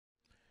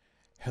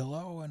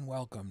Hello and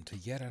welcome to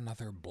yet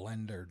another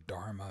Blender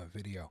Dharma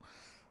video.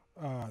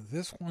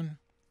 This one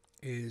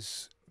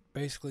is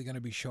basically going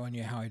to be showing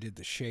you how I did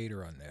the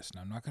shader on this. Now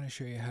I'm not going to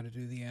show you how to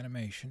do the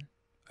animation.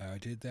 I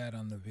did that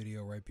on the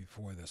video right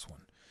before this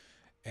one.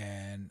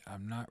 And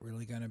I'm not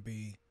really going to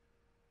be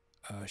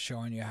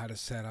showing you how to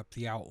set up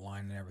the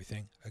outline and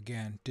everything.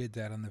 Again, did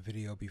that on the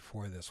video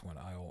before this one.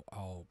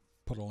 I'll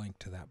put a link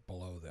to that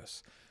below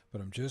this. But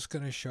I'm just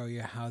going to show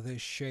you how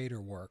this shader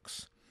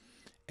works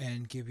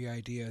and give you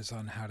ideas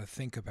on how to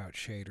think about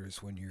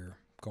shaders when you're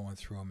going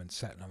through them and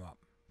setting them up.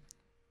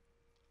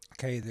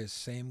 Okay, this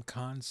same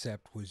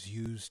concept was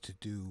used to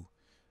do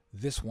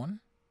this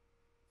one.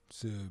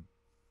 So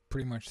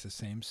pretty much the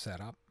same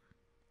setup.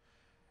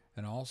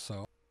 And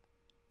also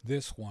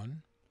this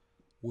one,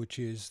 which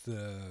is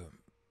the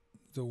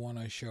one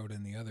I showed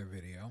in the other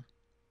video.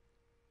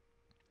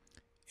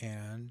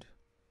 And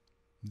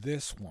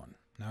this one.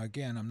 Now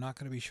again, I'm not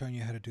going to be showing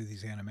you how to do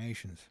these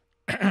animations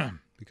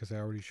because I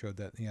already showed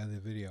that in the other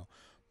video.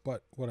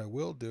 But what I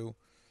will do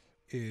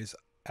is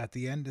at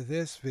the end of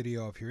this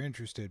video, if you're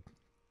interested,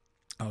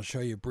 I'll show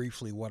you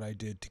briefly what I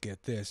did to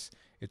get this.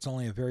 It's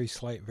only a very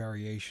slight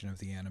variation of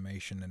the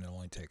animation and it'll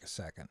only take a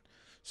second.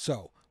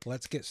 So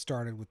let's get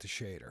started with the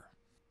shader.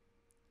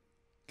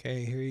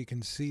 Okay, here you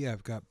can see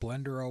I've got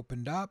Blender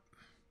opened up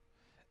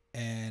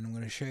and I'm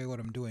going to show you what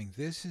I'm doing.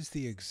 This is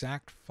the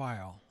exact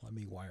file. Let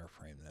me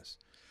wireframe this.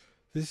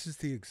 This is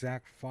the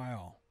exact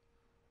file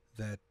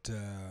that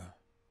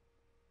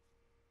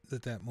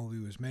that movie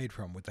was made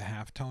from with the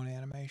halftone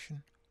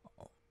animation.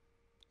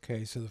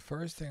 Okay, so the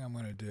first thing I'm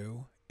going to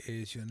do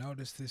is you'll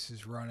notice this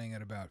is running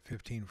at about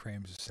 15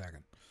 frames a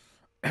second.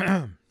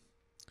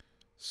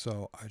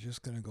 So I'm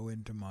just going to go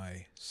into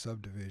my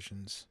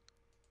subdivisions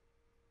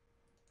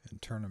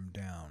and turn them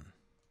down.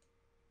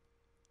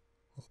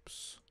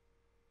 Oops.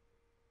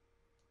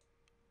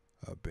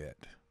 A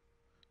bit.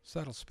 So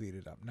that'll speed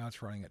it up. Now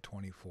it's running at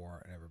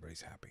 24 and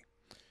everybody's happy.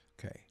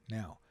 Okay,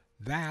 now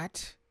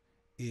that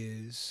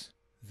is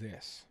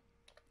this.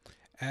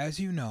 As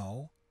you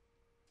know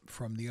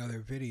from the other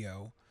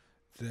video,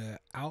 the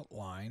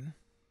outline,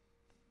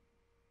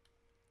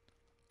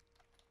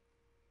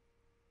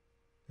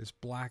 this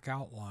black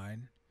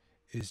outline,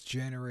 is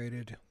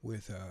generated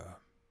with a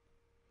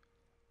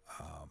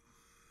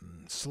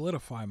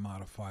solidify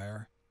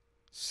modifier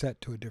set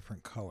to a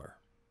different color.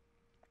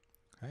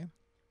 Okay,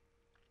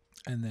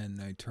 and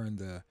then I turn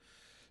the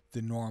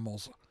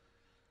normals.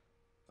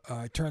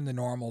 I turned the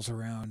normals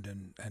around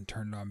and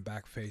turned on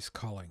back face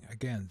culling.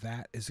 Again,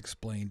 that is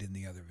explained in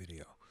the other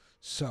video.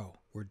 So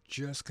we're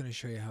just going to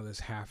show you how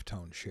this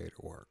halftone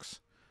shader works.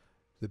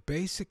 The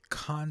basic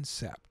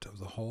concept of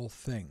the whole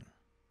thing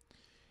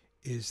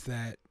is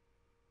that,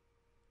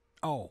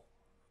 oh,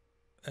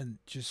 and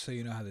just so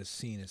you know how this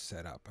scene is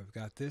set up, I've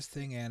got this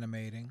thing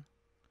animating,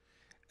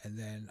 and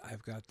then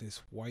I've got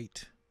this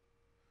white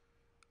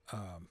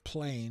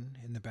plane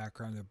in the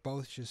background. They're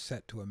both just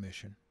set to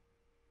emission.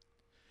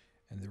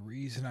 And the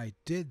reason I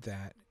did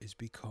that is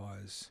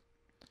because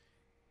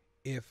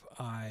if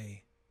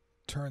I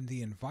turn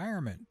the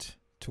environment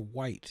to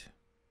white,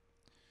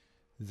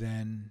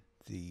 then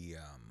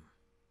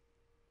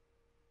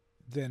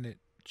then it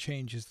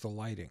changes the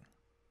lighting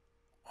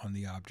on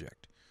the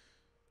object,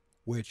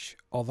 which,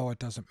 although it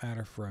doesn't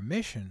matter for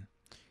emission,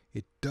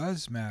 it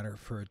does matter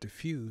for a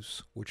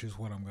diffuse, which is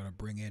what I'm going to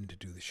bring in to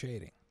do the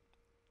shading.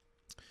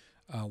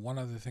 One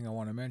other thing I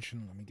want to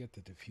mention, let me get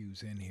the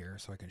diffuse in here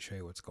so I can show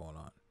you what's going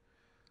on.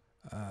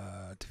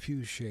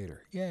 Diffuse shader,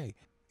 yay,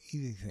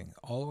 easy thing.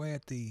 All the way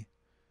at the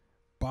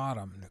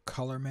bottom, the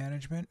color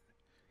management,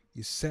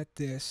 you set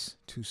this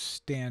to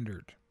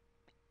standard.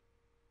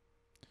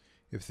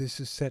 If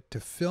this is set to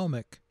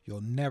filmic,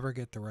 you'll never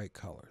get the right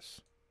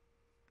colors.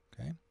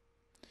 Okay,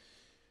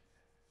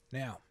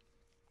 now,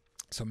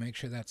 so make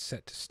sure that's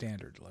set to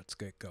standard. Let's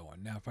get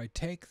going. Now if I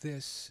take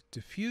this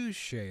diffuse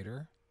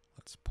shader,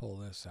 let's pull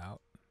this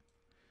out.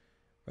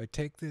 If I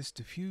take this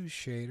diffuse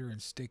shader and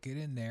stick it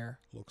in there,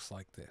 looks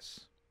like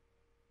this.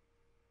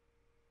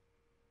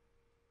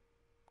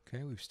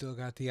 Okay, we've still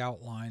got the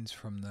outlines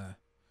from the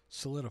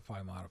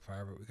solidify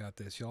modifier, but we got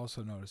this. You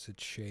also notice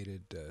it's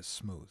shaded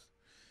smooth.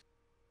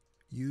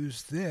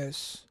 Use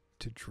this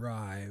to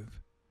drive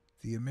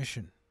the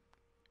emission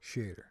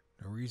shader.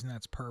 The reason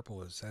that's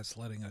purple is that's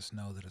letting us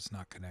know that it's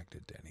not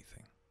connected to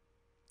anything.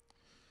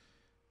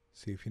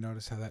 See if you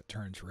notice how that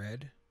turns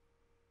red.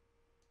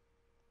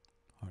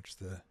 Watch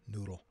the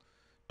noodle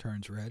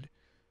turns red.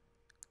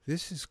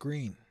 This is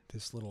green.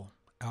 This little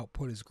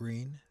output is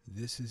green.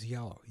 This is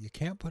yellow. You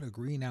can't put a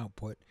green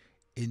output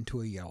into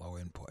a yellow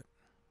input.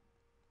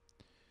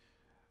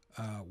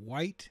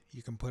 White,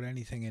 you can put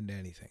anything into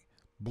anything.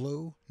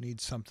 Blue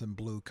needs something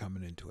blue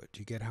coming into it. Do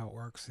you get how it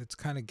works? It's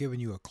kind of giving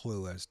you a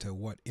clue as to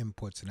what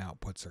inputs and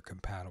outputs are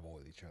compatible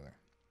with each other.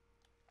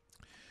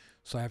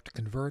 So I have to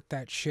convert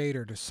that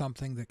shader to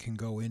something that can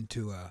go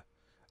into a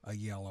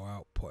yellow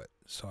output.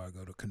 So I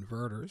go to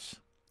converters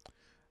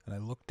and I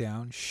look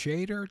down,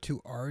 shader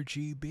to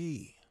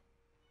RGB.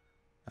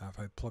 Now if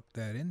I plug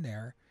that in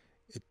there,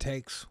 it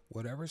takes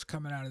whatever's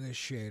coming out of this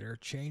shader,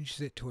 changes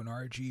it to an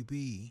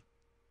RGB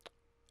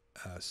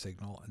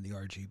signal, and the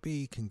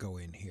RGB can go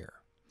in here.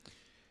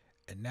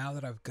 And now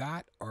that I've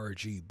got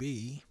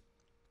RGB,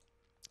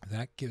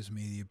 that gives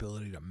me the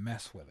ability to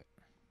mess with it.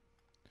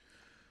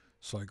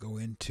 So I go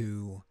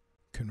into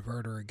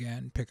converter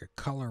again, pick a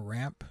color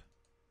ramp,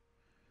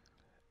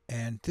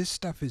 and this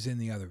stuff is in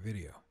the other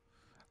video.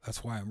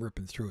 That's why I'm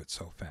ripping through it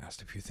so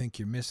fast. If you think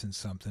you're missing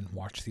something,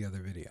 watch the other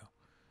video.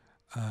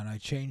 And I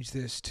change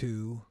this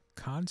to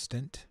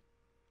constant,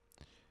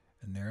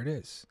 and there it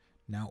is.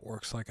 Now it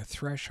works like a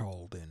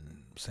threshold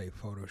in, say,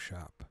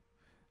 Photoshop.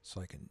 So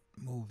I can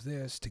move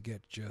this to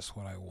get just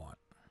what I want,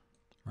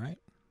 right?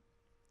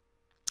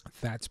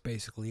 That's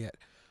basically it.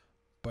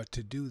 But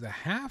to do the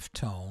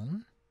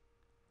halftone,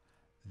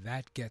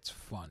 that gets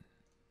fun.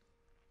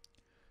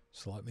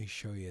 So let me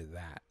show you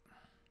that.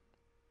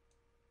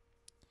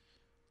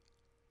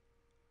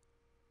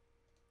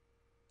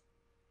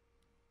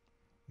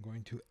 I'm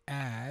going to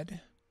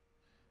add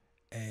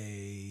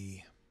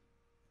a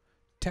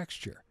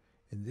texture.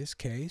 In this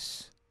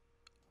case,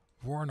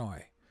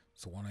 Voronoi.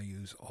 It's the one I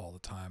use all the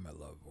time. I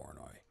love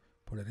Voronoi.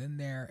 Put it in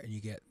there and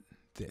you get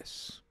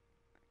this,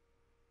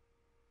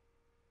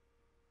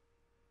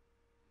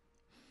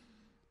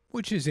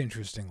 which is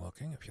interesting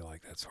looking if you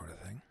like that sort of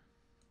thing.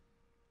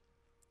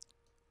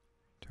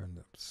 Turn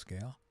the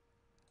scale.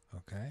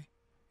 Okay.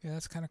 Yeah,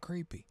 that's kind of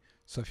creepy.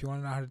 So if you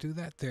want to know how to do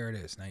that, there it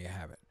is. Now you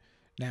have it.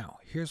 Now,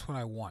 here's what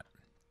I want.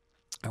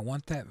 I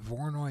want that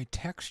Voronoi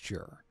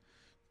texture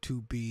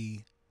to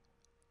be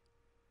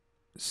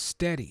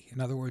steady. In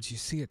other words, you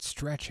see it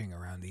stretching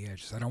around the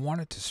edges. I don't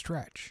want it to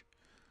stretch.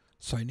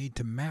 So I need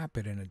to map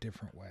it in a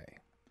different way.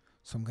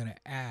 So I'm going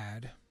to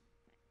add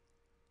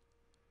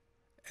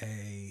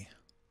a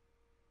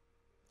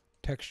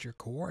texture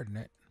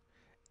coordinate,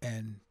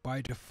 and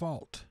by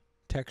default,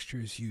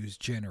 textures use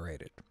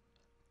generated.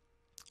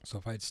 So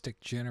if I'd stick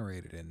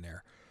generated in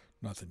there,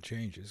 nothing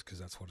changes because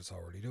that's what it's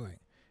already doing.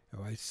 If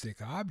I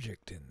stick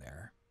object in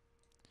there,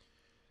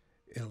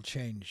 it'll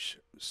change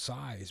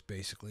size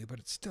basically, but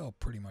it's still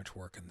pretty much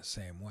working the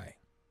same way.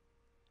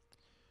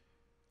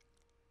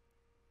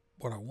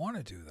 What I want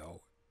to do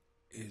though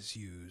is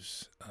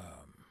use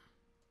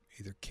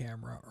either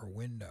camera or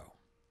window.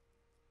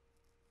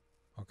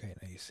 Okay,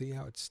 now you see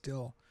how it's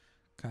still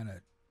kind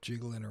of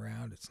jiggling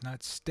around. It's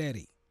not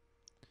steady.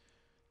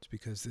 It's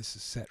because this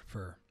is set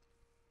for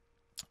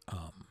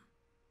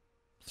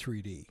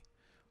 3D,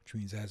 which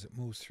means as it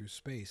moves through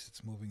space,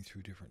 it's moving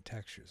through different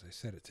textures. I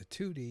set it to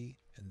 2D,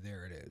 and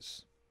there it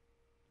is.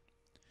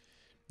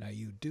 Now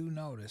you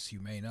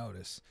may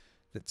notice,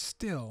 that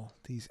still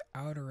these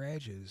outer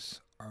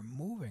edges are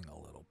moving a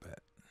little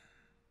bit.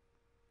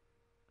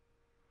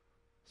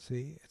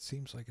 See, it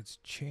seems like it's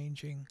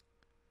changing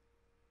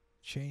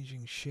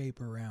shape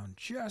around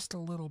just a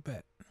little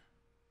bit.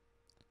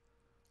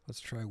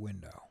 Let's try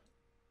window.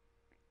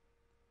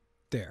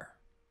 There.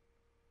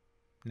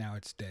 Now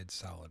it's dead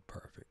solid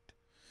perfect,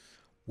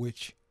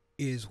 which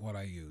is what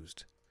I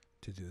used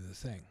to do the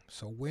thing.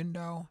 So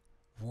window,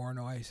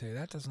 Voronoi, say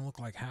that doesn't look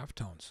like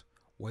halftones.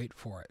 Wait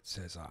for it,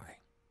 says I.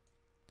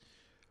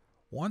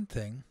 One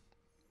thing,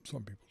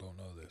 some people don't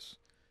know this,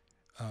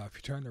 if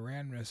you turn the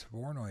randomness of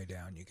Voronoi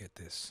down, you get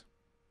this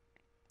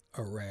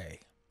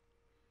array.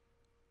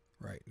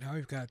 Right, now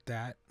we've got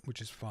that,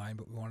 which is fine,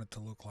 but we want it to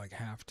look like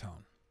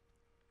halftone.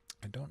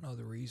 I don't know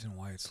the reason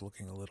why it's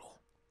looking a little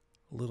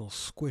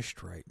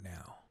squished right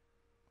now.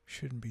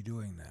 Shouldn't be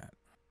doing that.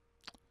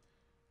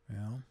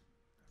 Well,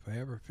 if I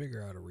ever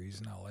figure out a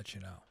reason, I'll let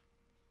you know.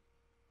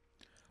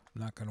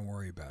 I'm not going to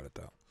worry about it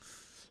though.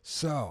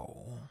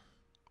 So,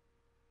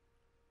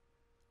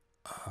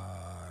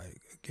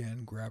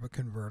 again, grab a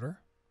converter,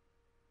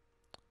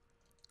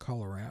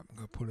 color ramp, I'm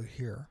going to put it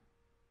here.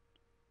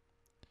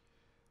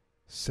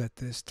 Set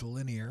this to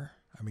linear,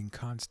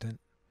 constant,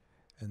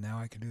 and now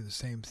I can do the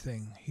same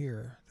thing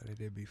here that I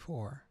did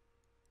before.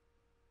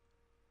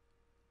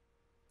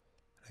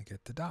 I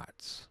get the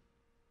dots.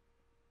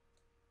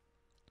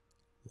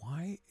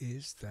 Why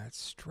is that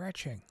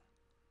stretching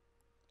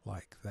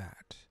like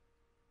that?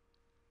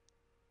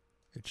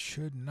 It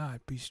should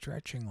not be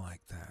stretching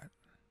like that.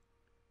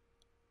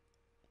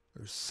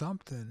 There's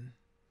something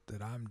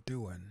that I'm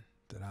doing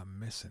that I'm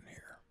missing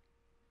here,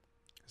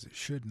 because it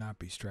should not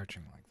be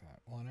stretching like that.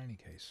 Well, in any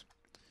case,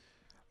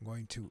 I'm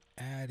going to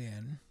add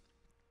in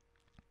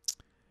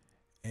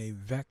a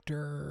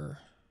vector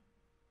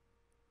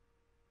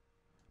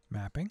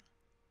mapping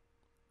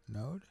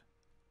node.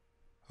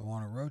 I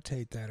want to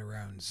rotate that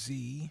around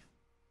Z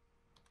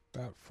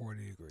about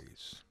 40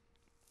 degrees.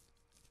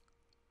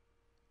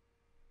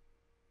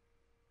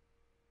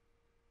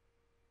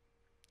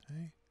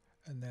 Okay,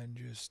 and then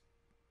just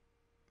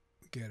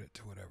get it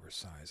to whatever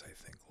size I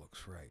think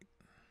looks right.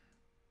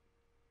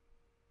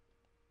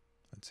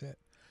 That's it.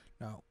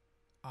 Now,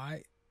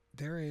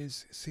 there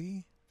is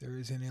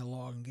an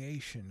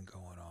elongation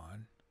going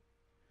on,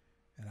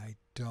 and I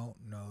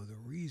don't know the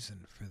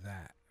reason for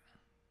that.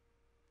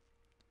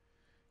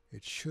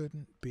 It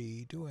shouldn't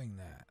be doing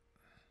that.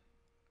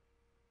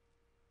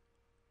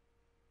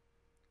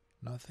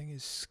 Nothing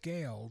is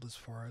scaled as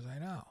far as I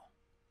know.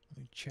 Let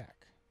me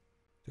check.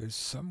 There's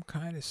some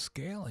kind of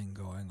scaling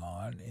going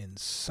on in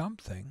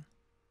something,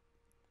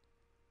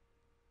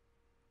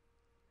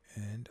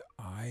 and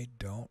I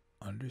don't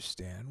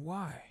understand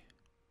why.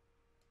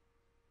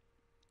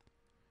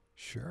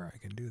 Sure, I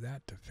can do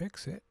that to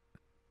fix it,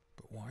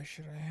 but why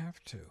should I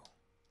have to?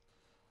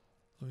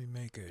 Let me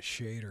make a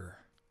shader.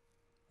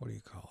 What do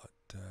you call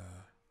it?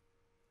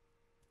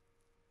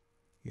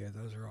 Yeah,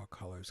 those are all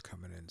colors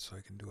coming in, so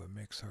I can do a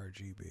mix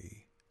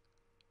RGB.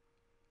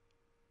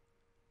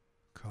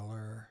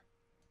 Color,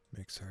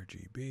 mix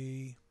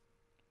RGB,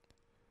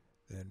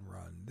 then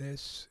run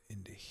this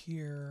into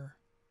here,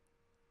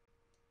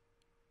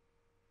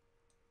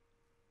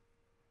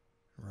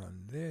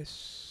 run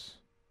this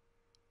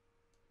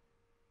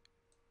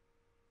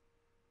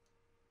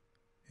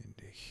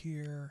into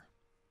here,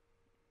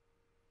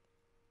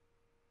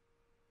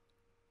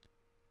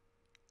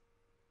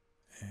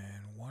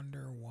 and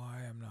wonder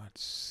why I'm not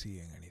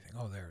seeing anything.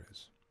 Oh, there it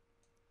is.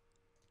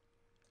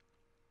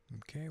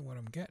 Okay, what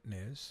I'm getting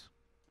is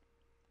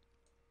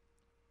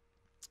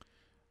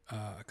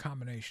a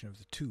combination of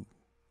the two.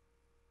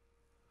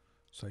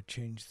 So I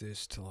change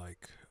this to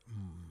like,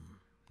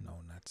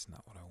 no, that's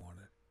not what I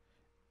wanted.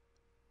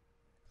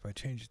 If I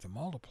change it to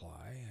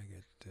multiply, I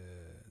get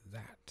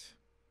that.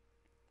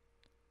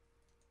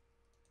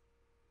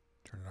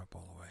 Turn it up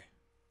all the way.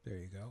 There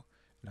you go.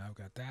 Now I've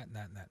got that and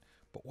that and that.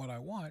 But what I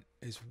want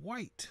is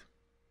white.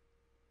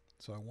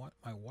 So I want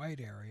my white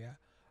area.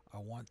 I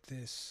want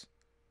this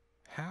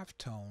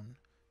halftone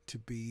to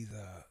be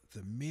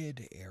the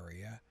mid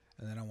area,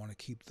 and then I want to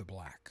keep the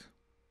black.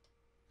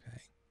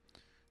 Okay.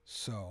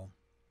 So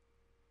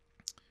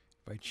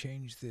if I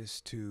change this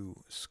to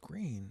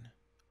screen,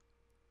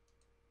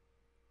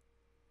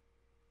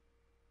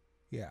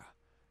 yeah,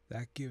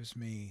 that gives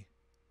me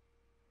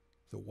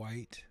the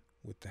white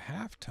with the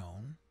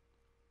halftone.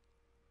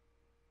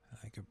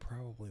 I could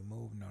probably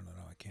move. No,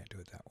 I can't do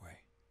it that way.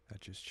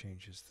 That just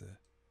changes the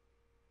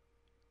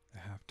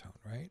halftone,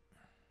 right?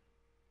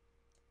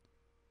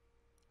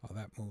 Oh,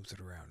 that moves it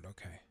around.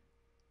 Okay.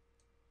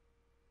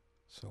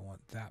 So I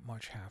want that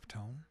much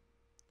halftone,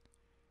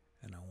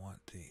 and I want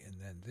and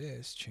then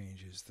this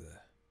changes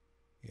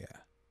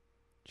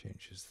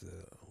changes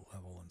the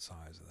level and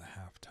size of the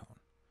halftone.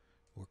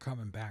 We're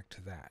coming back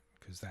to that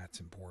because that's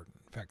important.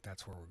 In fact,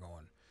 that's where we're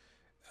going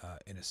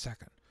in a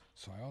second.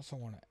 So I also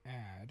want to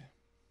add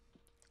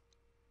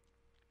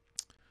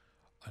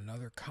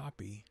another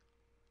copy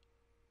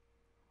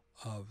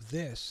of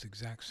this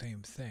exact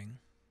same thing.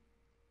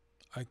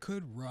 I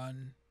could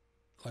run,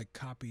 like,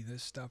 copy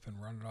this stuff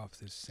and run it off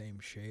this same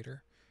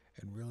shader,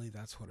 and really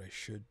that's what I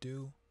should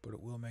do, but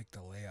it will make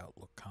the layout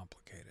look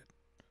complicated.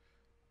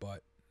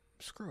 But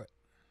screw it.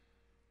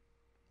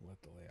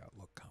 Let the layout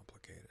look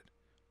complicated.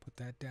 Put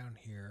that down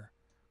here.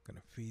 I'm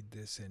going to feed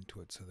this into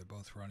it so they're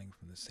both running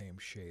from the same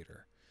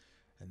shader.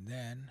 And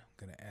then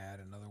I'm going to add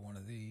another one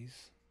of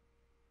these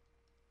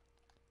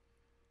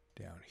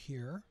down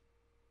here.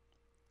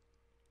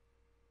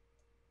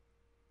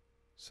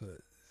 So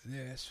that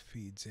this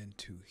feeds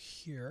into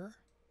here.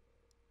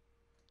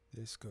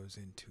 This goes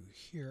into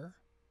here.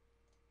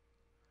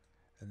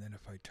 And then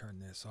if I turn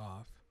this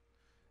off,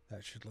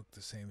 that should look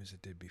the same as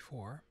it did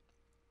before.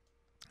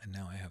 And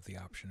now I have the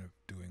option of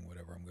doing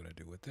whatever I'm going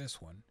to do with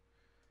this one.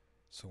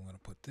 So I'm going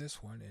to put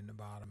this one in the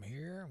bottom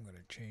here. I'm going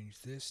to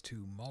change this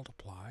to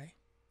multiply.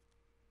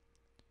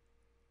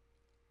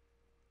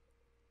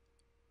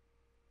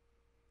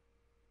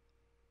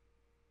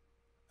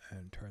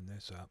 And turn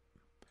this up.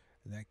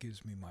 And that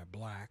gives me my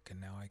black.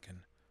 And now I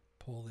can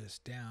pull this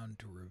down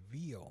to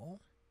reveal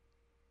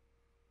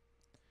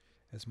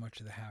as much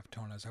of the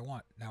halftone as I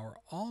want. Now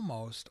we're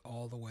almost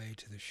all the way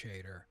to the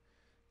shader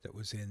that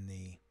was in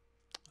the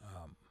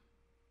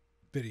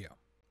video.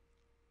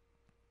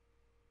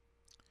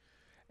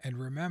 And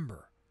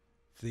remember,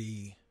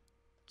 the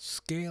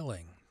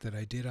scaling that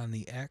I did on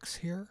the X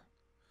here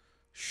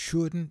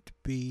shouldn't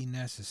be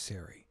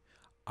necessary.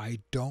 I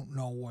don't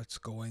know what's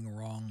going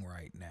wrong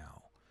right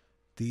now.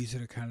 These are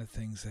the kind of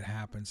things that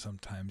happen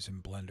sometimes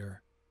in Blender,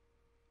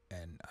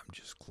 and I'm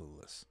just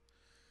clueless.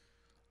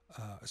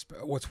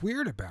 What's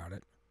weird about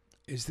it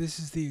is this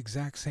is the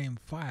exact same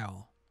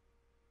file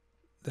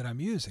that I'm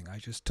using. I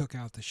just took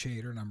out the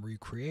shader and I'm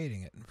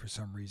recreating it, and for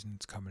some reason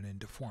it's coming in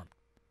deformed.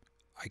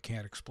 I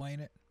can't explain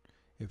it.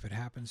 If it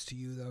happens to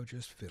you, though,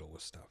 just fiddle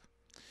with stuff.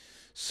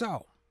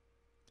 So,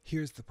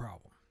 here's the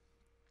problem.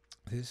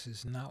 This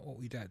is not what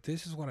we did.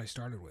 This is what I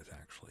started with,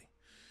 actually.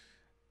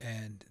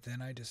 And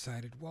then I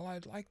decided, well,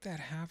 I'd like that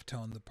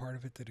halftone, the part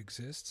of it that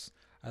exists,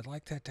 I'd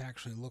like that to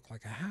actually look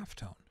like a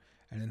halftone.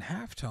 And in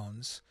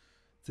halftones,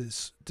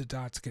 the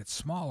dots get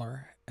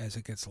smaller as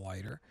it gets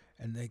lighter,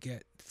 and they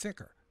get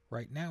thicker.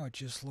 Right now, it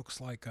just looks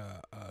like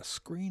a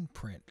screen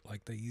print,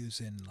 like they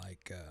use in,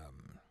 like,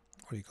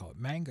 what do you call it,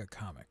 manga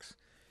comics.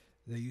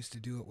 They used to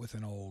do it with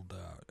an old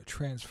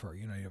transfer.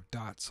 You know, you have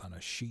dots on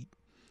a sheet,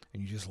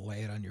 and you just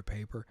lay it on your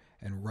paper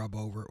and rub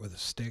over it with a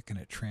stick, and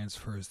it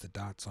transfers the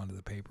dots onto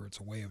the paper. It's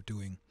a way of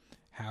doing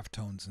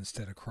halftones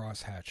instead of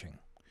cross-hatching.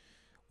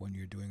 when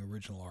you're doing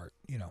original art,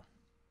 you know,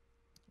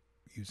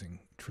 using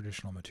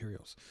traditional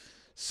materials.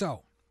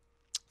 So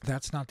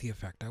that's not the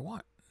effect I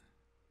want.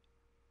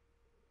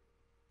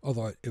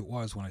 Although it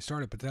was when I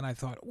started, but then I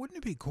thought, wouldn't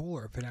it be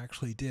cooler if it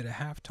actually did a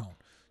halftone?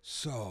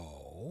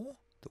 So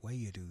the way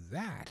you do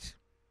that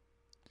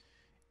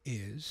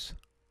is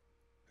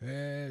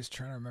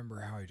trying to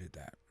remember how I did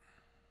that.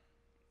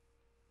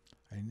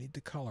 I need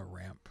the color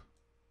ramp.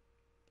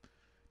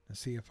 Now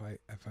see, if I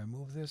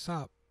move this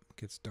up, it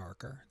gets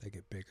darker. They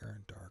get bigger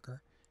and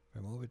darker. If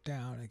I move it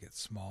down, it gets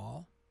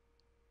small.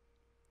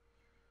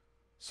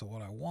 So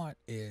what I want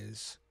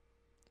is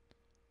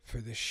for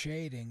the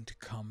shading to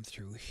come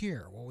through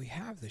here. Well, we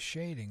have the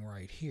shading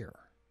right here.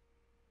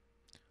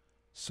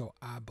 So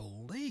I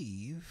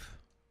believe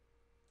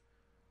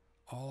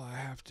all I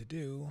have to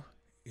do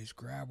is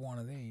grab one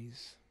of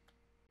these,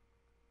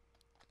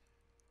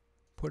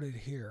 put it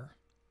here,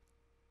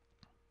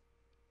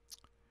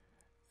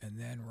 and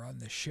then run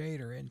the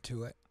shader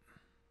into it.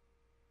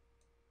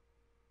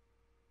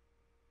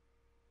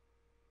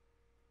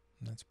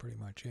 And that's pretty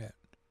much it.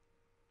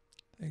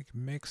 I think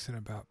mix at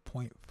about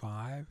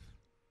 0.5.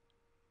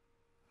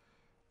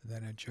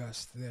 Then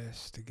adjust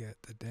this to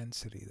get the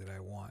density that I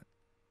want,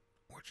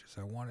 which is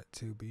I want it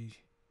to be,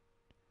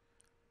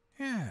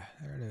 yeah,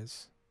 there it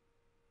is.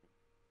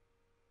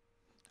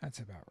 That's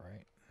about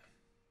right.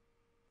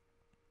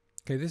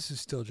 Okay, this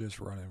is still just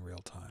running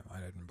real time. I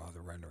didn't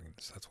bother rendering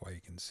this. That's why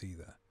you can see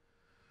the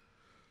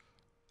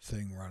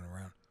thing running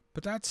around.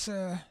 But that's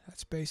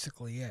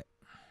basically it.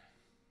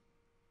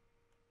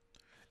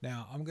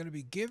 Now, I'm going to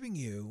be giving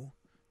you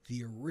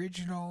the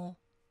original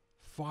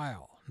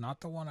file,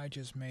 not the one I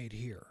just made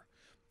here,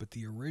 but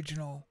the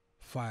original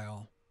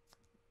file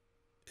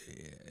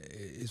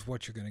is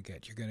what you're going to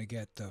get. You're going to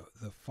get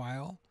the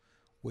file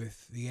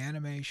with the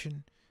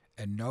animation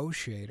and no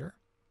shader.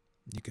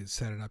 You can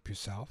set it up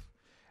yourself.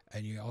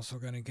 And you're also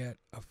going to get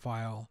a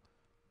file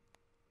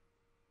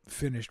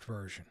finished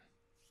version.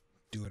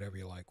 Do whatever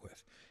you like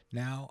with.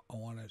 Now I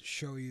want to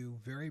show you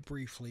very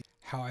briefly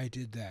how I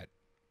did that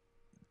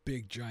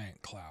big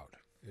giant cloud.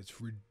 It's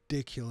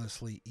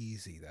ridiculously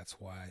easy. That's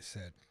why I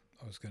said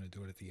I was going to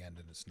do it at the end,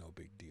 and it's no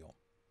big deal.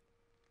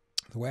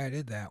 The way I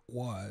did that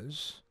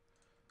was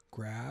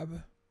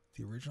grab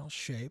the original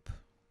shape,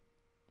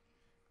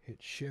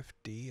 hit Shift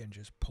D, and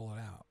just pull it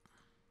out.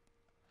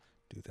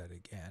 Do that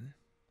again.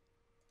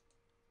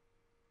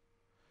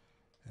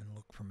 And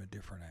look from a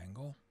different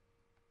angle.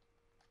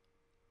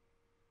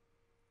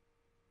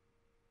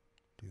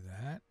 Do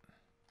that.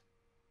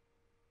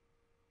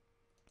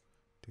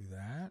 Do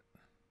that.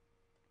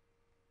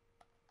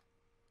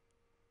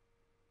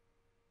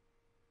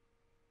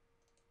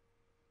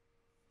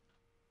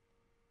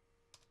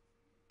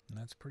 And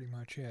that's pretty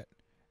much it.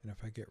 And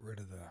if I get rid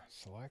of the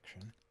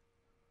selection,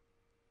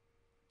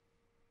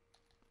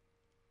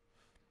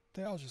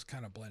 they all just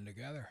kind of blend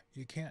together.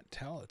 You can't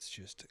tell it's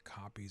just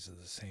copies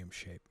of the same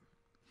shape.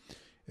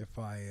 If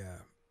I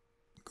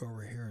go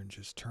over here and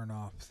just turn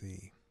off the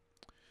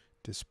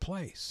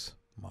displace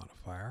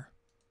modifier,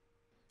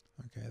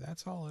 okay,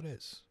 that's all it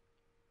is.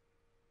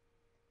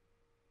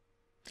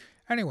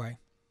 Anyway,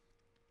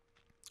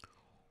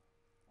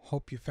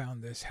 hope you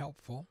found this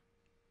helpful.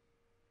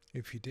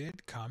 If you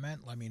did,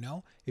 comment, let me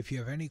know. If you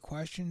have any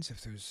questions,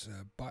 if there's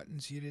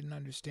buttons you didn't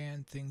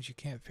understand, things you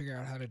can't figure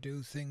out how to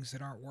do, things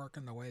that aren't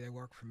working the way they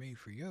work for me,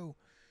 for you,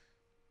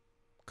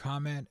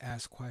 comment,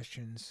 ask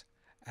questions.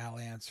 I'll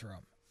answer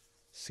them.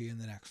 See you in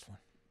the next one.